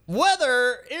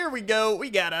 Weather, here we go. We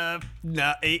got a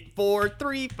 8, 4,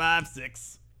 3, 5,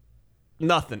 6.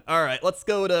 Nothing. All right, let's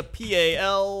go to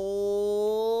PAL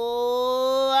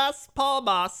Las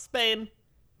Palmas, Spain.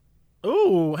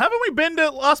 Ooh, haven't we been to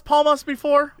Las Palmas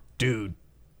before? Dude,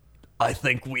 I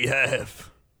think we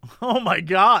have. Oh my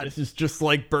God. This is just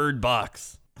like Bird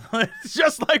Box. It's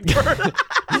just like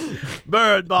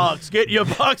Bird Box. Get your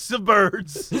box of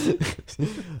birds.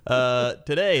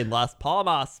 Today in Las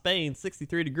Palmas, Spain,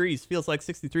 63 degrees. Feels like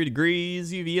 63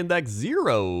 degrees. UV index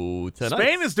 0 tonight.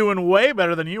 Spain is doing way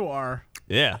better than you are.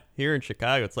 Yeah, here in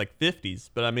Chicago, it's like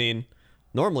 50s. But, I mean,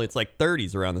 normally it's like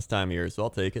 30s around this time of year, so I'll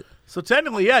take it. So,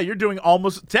 technically, yeah, you're doing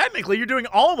almost as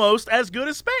good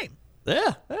as Spain.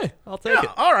 Yeah, hey, I'll take it.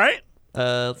 All right.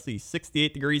 Let's see,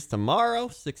 68 degrees tomorrow,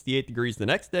 68 degrees the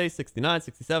next day, 69,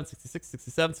 67, 66,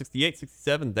 67, 68,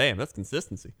 67. Damn, that's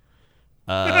consistency.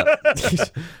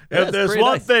 If there's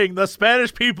one thing the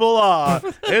Spanish people are,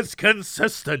 it's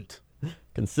consistent.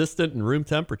 Consistent and room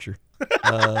temperature.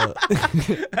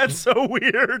 That's so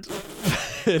weird.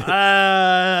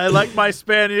 I like my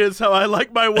Spaniards how I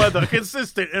like my weather.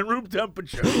 Consistent and room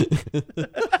temperature.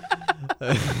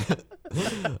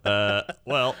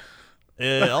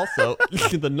 Also,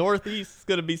 the Northeast is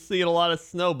going to be seeing a lot of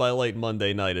snow by late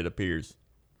Monday night, it appears.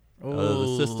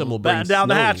 The system will bring batten down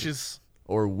the snow hatches.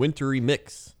 Or wintry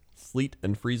mix, sleet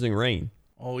and freezing rain.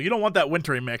 Oh, you don't want that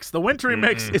wintry mix. The wintry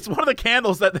mix, it's one of the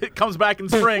candles that comes back in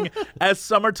spring as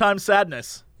summertime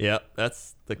sadness. Yep,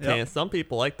 that's the can. Some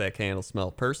people like that candle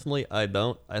smell. Personally, I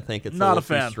don't. I think it's Not a a little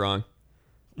fan. too strong.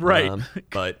 Right.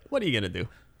 But what are you going to do?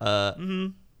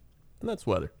 And that's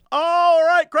weather. All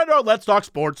right, Crendor, let's talk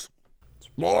sports.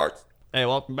 Sports. Hey,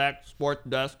 welcome back to Sports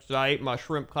Desk. I ate my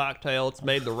shrimp cocktail. It's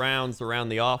made the rounds around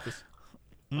the office.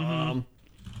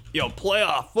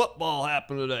 Playoff football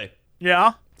happened today.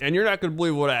 Yeah? And you're not going to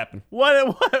believe what happened.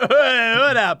 What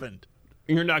happened?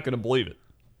 You're not going to believe it.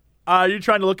 Are you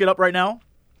trying to look it up right now?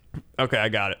 Okay, I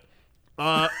got it.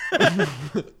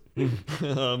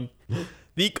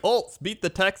 The Colts beat the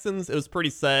Texans. It was pretty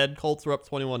sad. Colts were up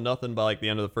 21-0 by the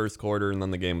end of the first quarter, and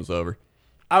then the game was over.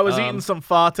 I was eating some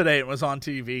pho today. It was on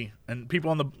TV, and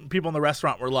people in the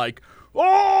restaurant were like,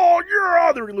 "Oh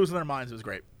yeah!" They were losing their minds. It was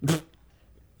great.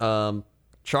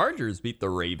 Chargers beat the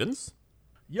Ravens.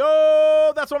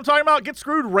 Yo, that's what I'm talking about. Get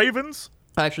screwed, Ravens.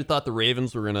 I actually thought the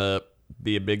Ravens were gonna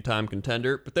be a big time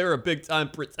contender, but they were a big time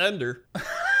pretender.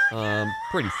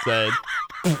 Pretty sad.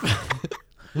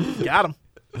 Got him.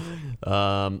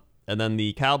 And then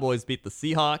the Cowboys beat the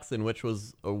Seahawks, in which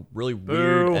was a really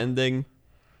weird ending.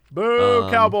 Boo,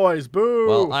 Cowboys, boo.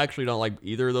 Well, I actually don't like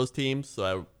either of those teams,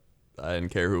 so I didn't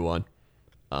care who won.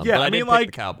 Yeah, but I mean, did pick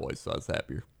the Cowboys, so I was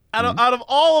happier. Out of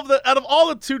all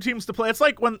the two teams to play, it's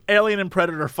like when Alien and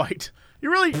Predator fight. You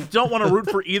really don't want to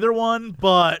root for either one,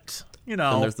 but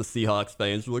And there's the Seahawks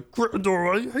fans who are like,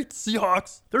 Gryffindor, I hate the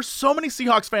Seahawks. There's so many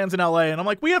Seahawks fans in LA, and I'm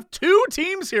like, we have two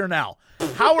teams here now.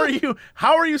 How are you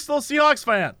still a Seahawks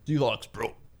fan? Seahawks,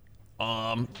 bro.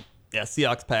 Yeah,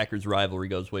 Seahawks-Packers rivalry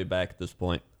goes way back at this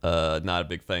point. Not a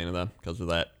big fan of them because of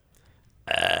that.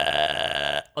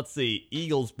 Let's see.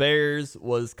 Eagles-Bears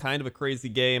was kind of a crazy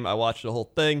game. I watched the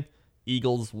whole thing.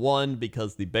 Eagles won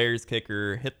because the Bears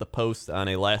kicker hit the post on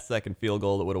a last-second field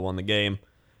goal that would have won the game.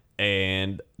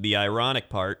 And the ironic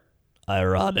part, was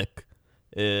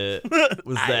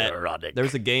that there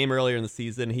was a game earlier in the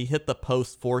season. He hit the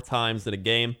post 4 times in a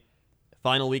game.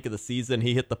 Final week of the season,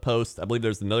 he hit the post. I believe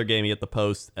there's another game he hit the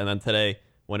post. And then today,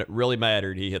 when it really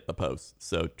mattered, he hit the post.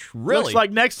 So, really. Looks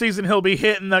like next season he'll be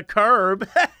hitting the curb.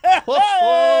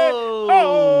 Oh.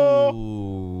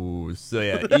 So,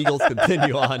 yeah, Eagles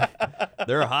continue on.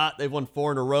 They're hot. They've won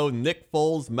 4 in a row. Nick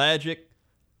Foles, Magic.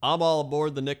 I'm all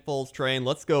aboard the Nick Foles train.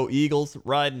 Let's go, Eagles,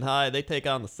 riding high. They take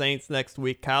on the Saints next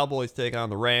week. Cowboys take on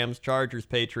the Rams. Chargers,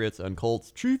 Patriots, and Colts,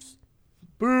 Chiefs.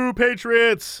 Boo,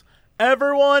 Patriots.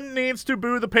 Everyone needs to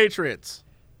boo the Patriots.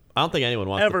 I don't think anyone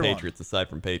wants the Patriots aside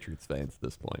from Patriots fans at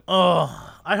this point.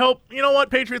 Oh, I hope, you know what,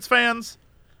 Patriots fans?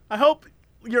 I hope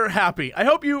you're happy. I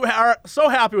hope you are so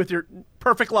happy with your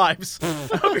perfect lives.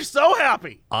 I hope you're so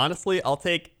happy. Honestly, I'll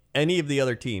take any of the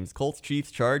other teams. Colts, Chiefs,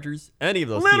 Chargers, any of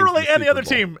those Literally teams. Literally any other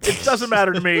team. It doesn't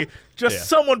matter to me. Just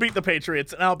someone beat the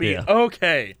Patriots, and I'll be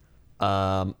okay.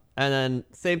 And then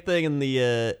same thing in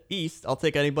the East. I'll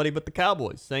take anybody but the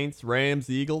Cowboys. Saints, Rams,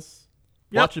 Eagles.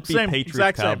 Watch it be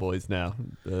Patriots, Cowboys now.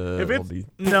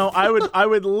 I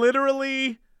would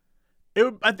literally.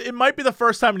 It might be the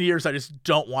first time in years I just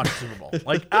don't watch the Super Bowl.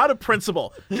 Like, out of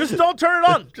principle. Just don't turn it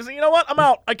on. Just, you know what? I'm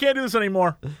out. I can't do this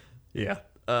anymore. Yeah.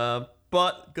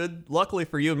 But good. Luckily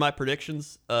for you and my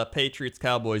predictions, Patriots,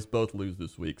 Cowboys both lose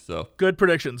this week. So good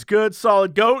predictions. Good,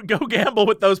 solid. Go gamble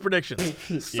with those predictions.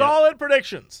 Solid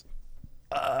predictions.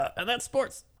 And that's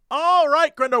sports. All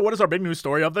right, Grendor, what is our big news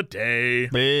story of the day?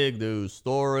 Big news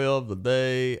story of the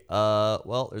day.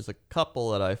 Well, there's a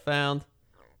couple that I found.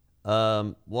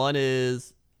 One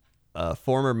is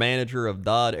former manager of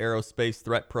Dodd Aerospace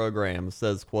Threat Program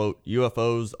says, quote,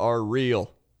 UFOs are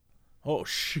real. Oh,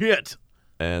 shit.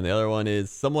 And the other one is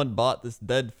someone bought this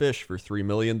dead fish for $3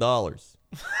 million.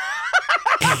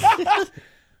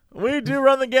 We do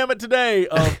run the gamut today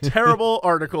of terrible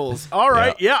articles. All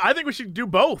right. Yeah, I think we should do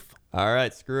both. All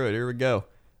right, screw it. Here we go.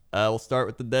 We'll start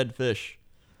with the dead fish.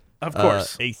 Of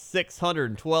course. A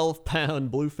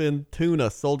 612-pound bluefin tuna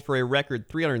sold for a record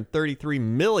 333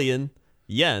 million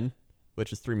yen,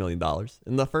 which is $3 million,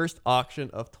 in the first auction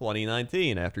of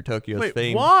 2019 after Tokyo's Wait,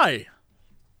 fame. why?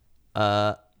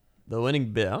 The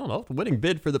winning bid, I don't know, the winning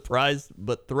bid for the prized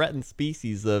but threatened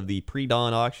species of the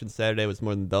pre-dawn auction Saturday was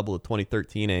more than double the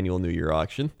 2013 annual New Year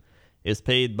auction. Is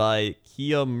paid by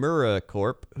Kiyomura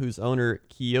Corp., whose owner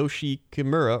Kiyoshi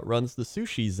Kimura runs the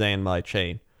sushi Zanmai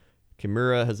chain.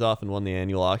 Kimura has often won the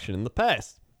annual auction in the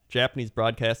past. Japanese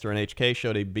broadcaster NHK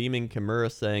showed a beaming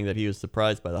Kimura saying that he was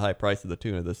surprised by the high price of the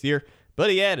tuna this year, but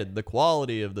he added, "The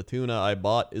quality of the tuna I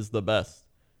bought is the best."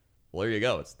 Well, there you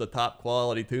go. It's the top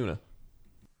quality tuna.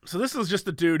 So this is just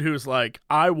a dude who's like,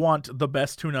 I want the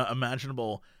best tuna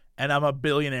imaginable, and I'm a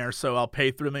billionaire, so I'll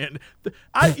pay $3 million.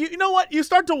 You know what? You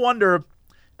start to wonder,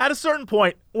 at a certain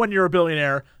point when you're a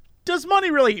billionaire, does money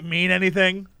really mean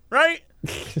anything, right?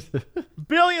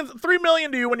 $3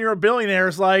 million to you when you're a billionaire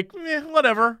is like,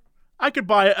 whatever. I could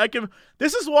buy it.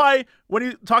 This is why when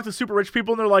you talk to super rich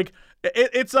people and they're like,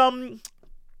 it's oh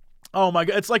my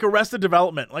God, it's like Arrested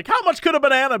Development. Like, how much could a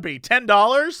banana be?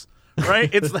 $10? Right?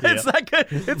 It's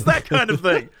that kind of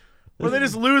thing where they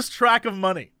just lose track of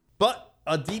money. But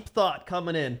a deep thought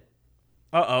coming in.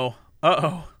 Uh-oh.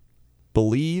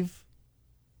 Believe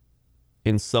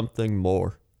in something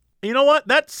more. You know what?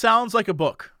 That sounds like a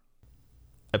book.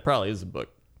 It probably is a book.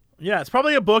 Yeah, it's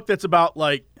probably a book that's about,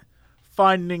 like,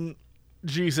 finding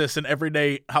Jesus in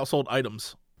everyday household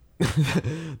items.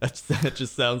 That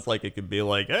just sounds like it could be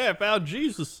like, hey, I found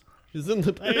Jesus. He's in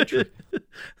the pantry.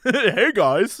 Hey,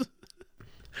 guys.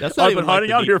 That's not I've even been hiding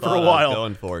the out deep here for a thought I while. was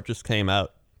going for. It just came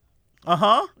out.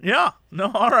 Uh-huh. Yeah.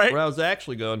 No, all right. What I was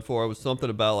actually going for was something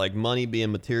about like money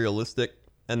being materialistic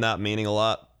and not meaning a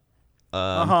lot.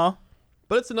 Uh-huh.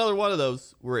 But it's another one of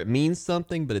those where it means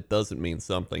something, but it doesn't mean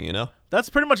something, you know? That's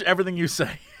pretty much everything you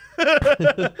say.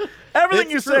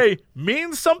 Everything you say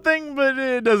means something, but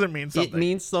it doesn't mean something. It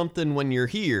means something when you're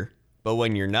here, but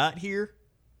when you're not here,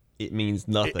 it means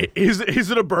nothing. Is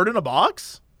it a bird in a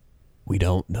box? We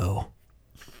don't know.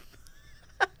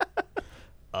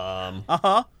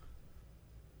 Uh-huh.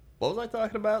 What was I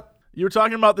talking about? You were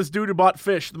talking about this dude who bought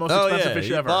fish, the most expensive fish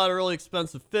he ever. bought a really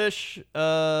expensive fish,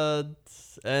 and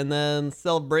then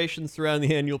celebrations surrounding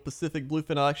the annual Pacific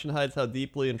Bluefin auction hides how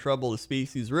deeply in trouble the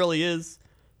species really is.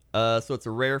 So it's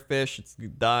a rare fish. It's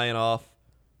dying off.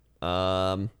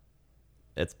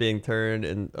 It's being turned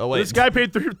and This guy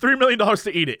paid $3 million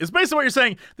to eat it. It's basically what you're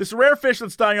saying. This rare fish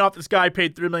that's dying off, this guy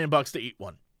paid $3 million to eat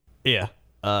one. Yeah.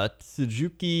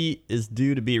 Tsuzuki is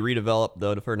due to be redeveloped,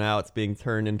 though. For now, it's being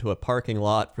turned into a parking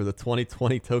lot for the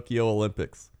 2020 Tokyo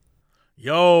Olympics.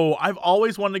 Yo, I've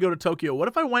always wanted to go to Tokyo. What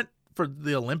if I went for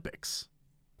the Olympics?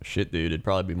 Shit, dude, it'd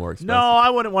probably be more expensive. No,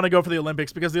 I wouldn't want to go for the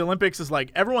Olympics because the Olympics is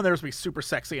like, everyone there is going to be super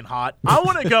sexy and hot. I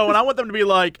want to go and I want them to be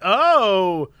like,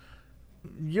 oh,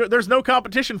 there's no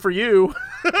competition for you.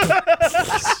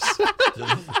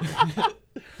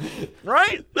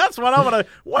 Right? That's what I want to.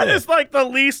 What is like the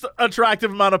least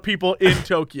attractive amount of people in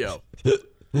Tokyo?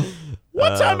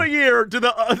 What time of year do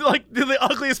the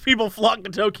ugliest people flock to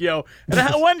Tokyo?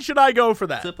 And when should I go for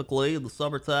that? Typically, in the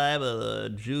summertime,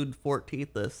 June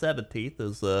 14th to 17th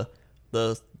is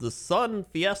the sun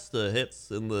fiesta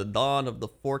hits in the dawn of the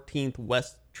 14th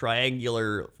west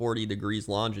triangular 40 degrees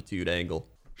longitude angle.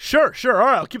 Sure. All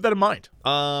right, I'll keep that in mind.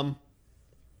 So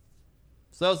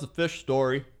that was the fish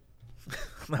story.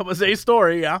 That was a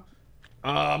story, yeah.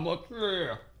 Look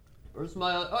here. Where's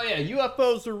my? Oh yeah,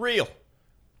 UFOs are real.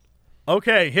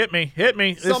 Okay, hit me.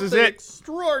 This Something is it.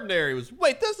 extraordinary was.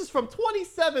 Wait, this is from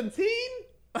 2017.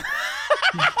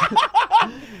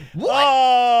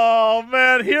 Oh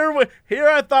man, here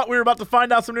I thought we were about to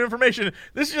find out some new information.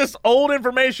 This is just old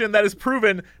information that is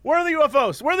proven. Where are the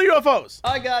UFOs?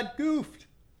 I got goofed.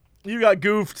 You got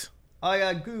goofed. I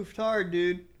got goofed hard,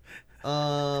 dude.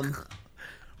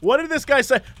 What did this guy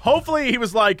say? Hopefully he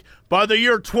was like, by the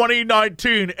year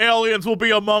 2019, aliens will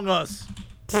be among us.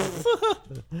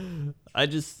 When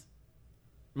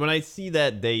I see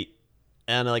that date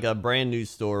and like a brand new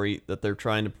story that they're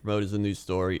trying to promote as a news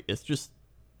story, it's just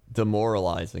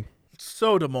demoralizing.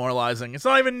 So demoralizing. It's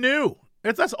not even new.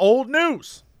 That's old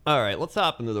news. All right, let's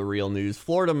hop into the real news.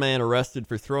 Florida man arrested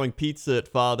for throwing pizza at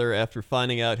father after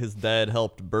finding out his dad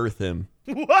helped birth him.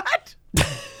 What?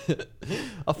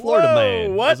 A Florida Whoa,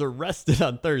 man what? was arrested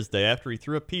on Thursday after he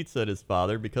threw a pizza at his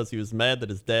father because he was mad that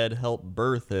his dad helped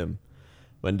birth him.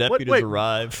 When deputies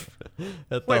arrived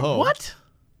at the home. What?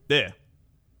 Yeah.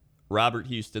 Robert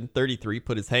Houston, 33,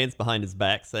 put his hands behind his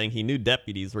back, saying he knew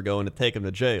deputies were going to take him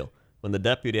to jail. When the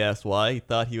deputy asked why he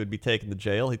thought he would be taken to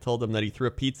jail, he told them that he threw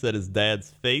a pizza at his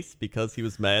dad's face because he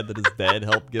was mad that his dad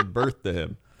helped give birth to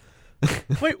him.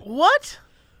 Wait, what?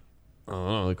 I don't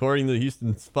know. According to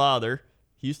Houston's father,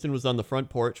 Houston was on the front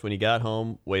porch when he got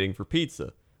home waiting for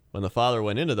pizza. When the father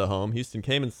went into the home, Houston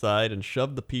came inside and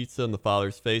shoved the pizza in the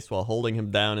father's face while holding him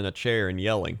down in a chair and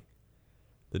yelling.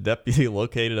 The deputy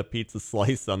located a pizza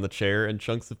slice on the chair and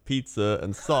chunks of pizza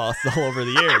and sauce all over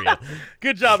the area.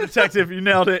 Good job, detective. You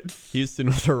nailed it. Houston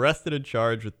was arrested and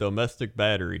charged with domestic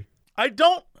battery. I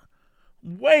don't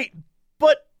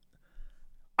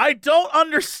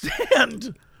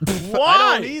understand why.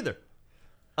 I don't either.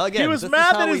 Again, He was this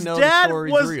mad is how that we his know dad the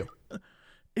story's was real.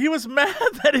 He was mad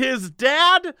that his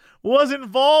dad was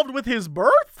involved with his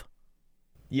birth?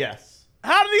 Yes.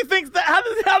 How did he think that how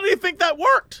did he think that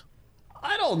worked?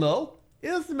 I don't know. It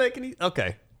doesn't make any...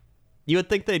 Okay. You would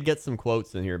think they'd get some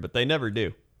quotes in here, but they never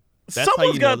do. That's how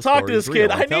Someone's you know got the to talk to story's this real,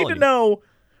 kid. I'm I need telling to you. know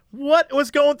what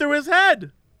was going through his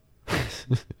head.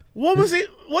 What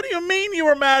do you mean you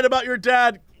were mad about your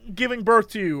dad giving birth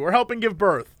to you or helping give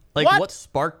birth? Like, what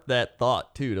sparked that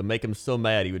thought, too, to make him so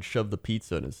mad he would shove the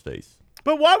pizza in his face?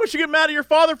 But why would you get mad at your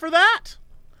father for that?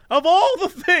 Of all the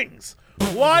things,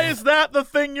 why is that the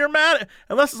thing you're mad at?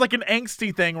 Unless it's like an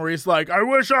angsty thing where he's like, I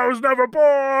wish I was never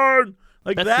born.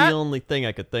 Like That's that. the only thing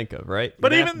I could think of, right?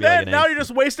 But It'd have even to be like then, an now angsty- you're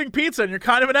just wasting pizza and you're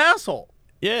kind of an asshole.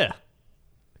 Yeah.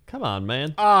 Come on,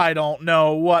 man. I don't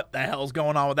know what the hell's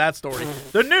going on with that story.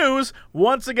 The news,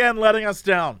 once again, letting us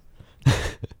down.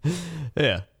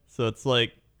 Yeah. So it's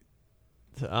like,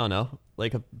 I don't know.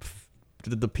 Like,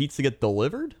 did the pizza get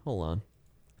delivered? Hold on.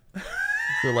 Is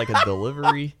there like a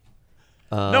delivery?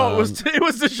 No, it was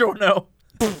DiGiorno.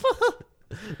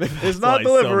 It's not Why he's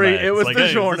so delivery. mad. It It's was like, hey,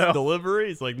 is this DiGiorno. delivery?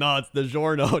 He's like, no, it's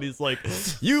DiGiorno. And he's like,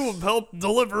 you have helped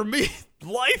deliver me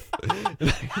life.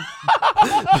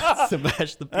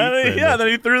 Smash the pizza. Then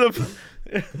he threw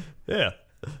the. Yeah.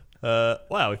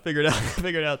 Wow, we figured out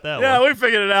that Yeah, one. we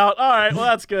figured it out. All right, well,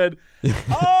 that's good.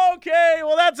 Okay,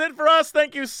 well, that's it for us.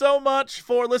 Thank you so much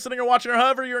for listening or watching or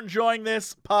however you're enjoying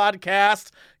this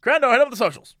podcast. Crendo, hit up the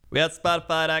socials. We got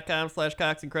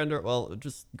Spotify.com/Cox and Crendor. Well,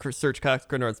 just search Cox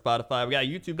and Crendor on Spotify. We got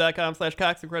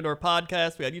YouTube.com/Cox and Crendor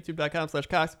podcast. We got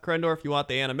YouTube.com/Cox and Crendor if you want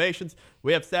the animations.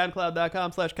 We have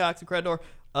SoundCloud.com/Cox and Crendor.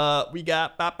 We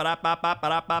got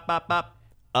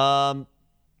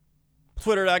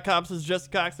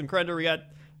Twitter.com/Just Cox and Crendor. We got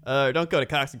don't go to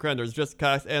Cox and Crendor. It's Just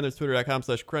Cox, and there's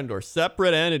Twitter.com/Crendor.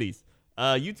 Separate entities.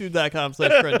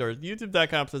 YouTube.com/Crendor.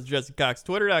 YouTube.com/Jesse Cox.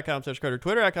 Twitter.com/Crendor.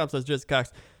 Twitter.com/Jesse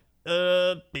Cox.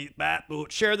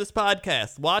 Share this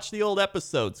podcast. Watch the old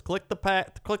episodes. Click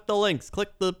the links. Click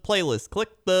the playlist. Click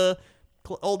the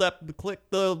click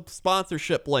the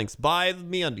sponsorship links. Buy the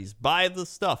MeUndies. Buy the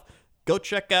stuff. Go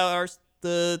check out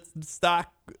the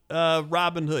stock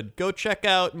Robinhood. Go check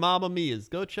out Mamma Mia's.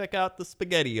 Go check out the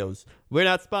SpaghettiOs. We're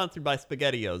not sponsored by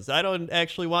SpaghettiOs. I don't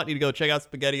actually want you to go check out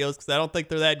SpaghettiOs because I don't think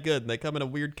they're that good. And they come in a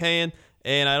weird can,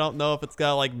 and I don't know if it's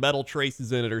got like metal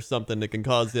traces in it or something that can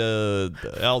cause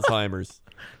Alzheimer's.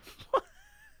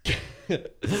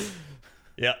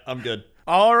 Yeah, I'm good.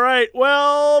 All right,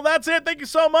 well, that's it. Thank you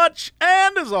so much.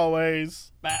 And as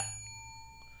always,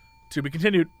 to be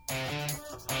continued.